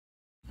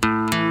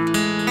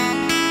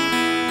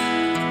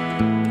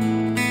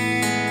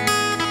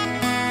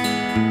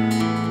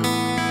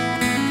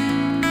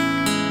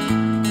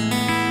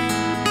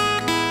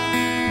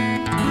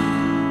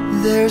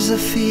There's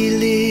a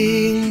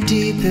feeling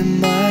deep in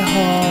my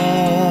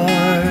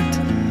heart,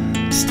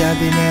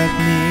 stabbing at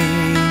me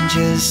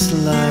just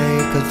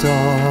like a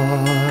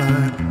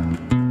dart.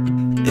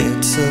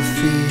 It's a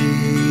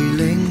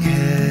feeling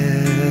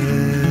heavenly.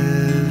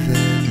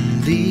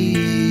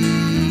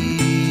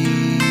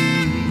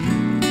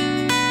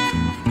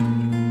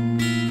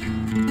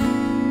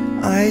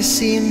 I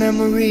see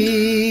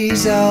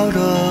memories out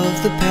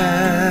of the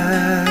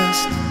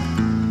past,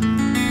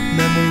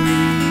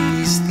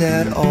 memories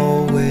that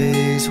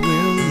always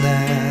will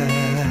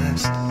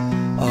last,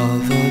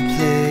 of a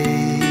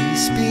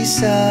place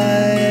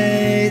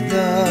beside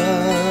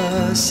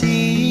the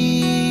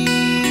sea.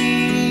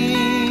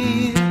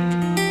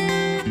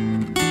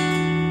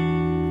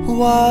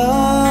 Waikiki,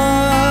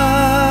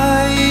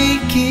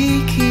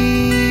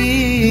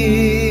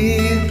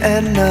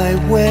 at night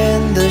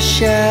when the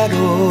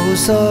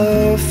shadows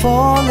are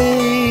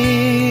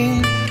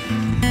falling,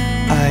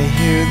 I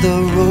hear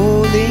the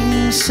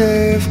rolling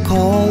surf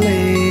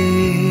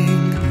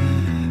calling,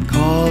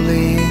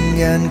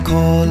 calling and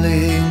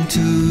calling to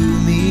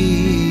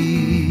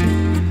me.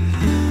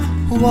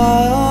 Waikiki,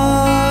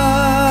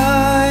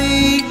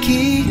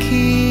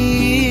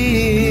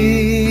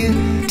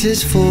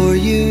 'tis for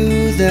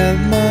you that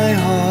my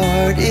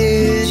heart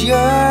is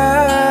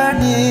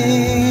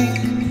yearning.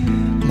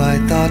 My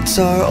thoughts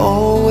are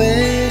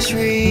always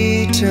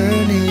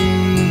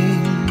returning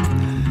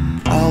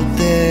out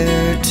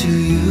there to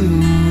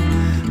you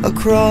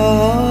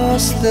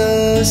across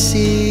the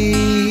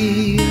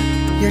sea.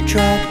 Your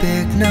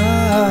tropic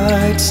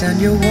nights and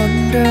your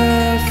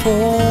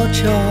wonderful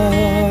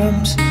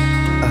charms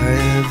are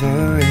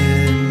ever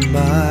in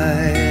my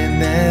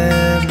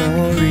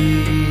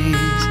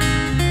memories.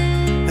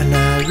 And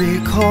I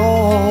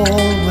recall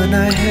when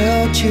I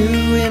held you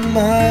in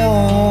my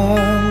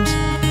arms,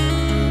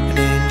 an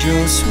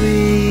angel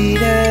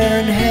sweet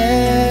and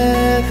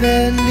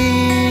heavenly.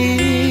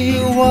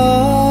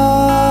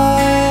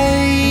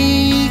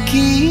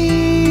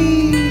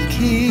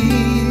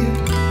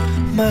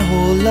 My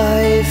whole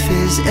life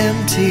is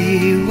empty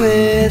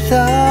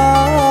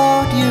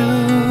without you.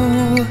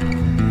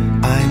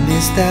 I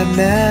miss that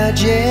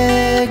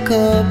magic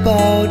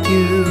about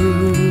you,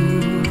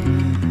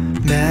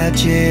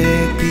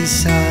 magic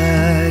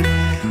beside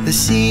the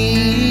sea.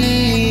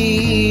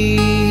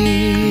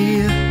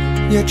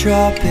 Your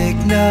tropic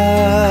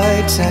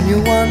nights and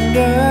your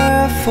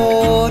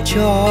wonderful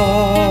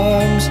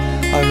charms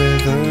are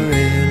ever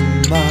in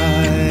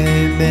my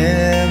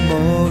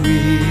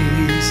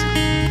memories.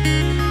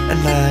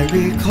 And I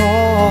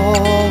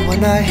recall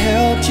when I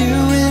held you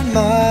in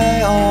my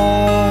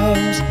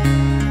arms,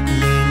 an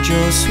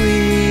angel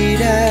sweet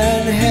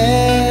and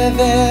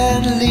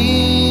heavenly.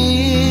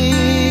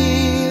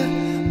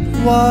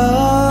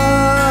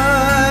 Waikiki,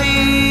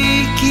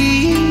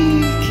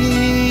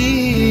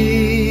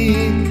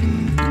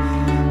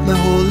 my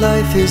whole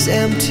life is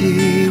empty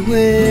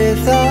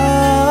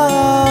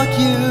without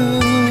you.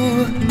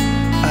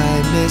 I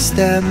miss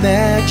that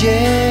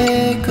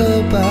magic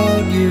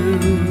about you,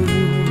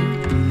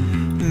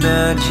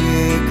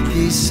 magic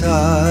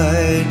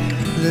beside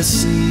the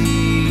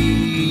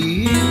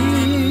sea,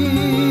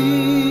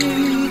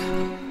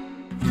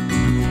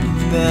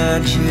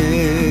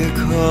 magic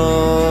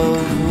of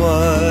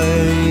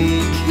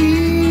Waikiki,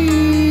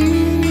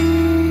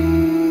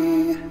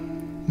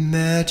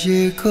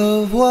 magic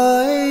of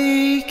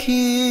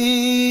Waikiki.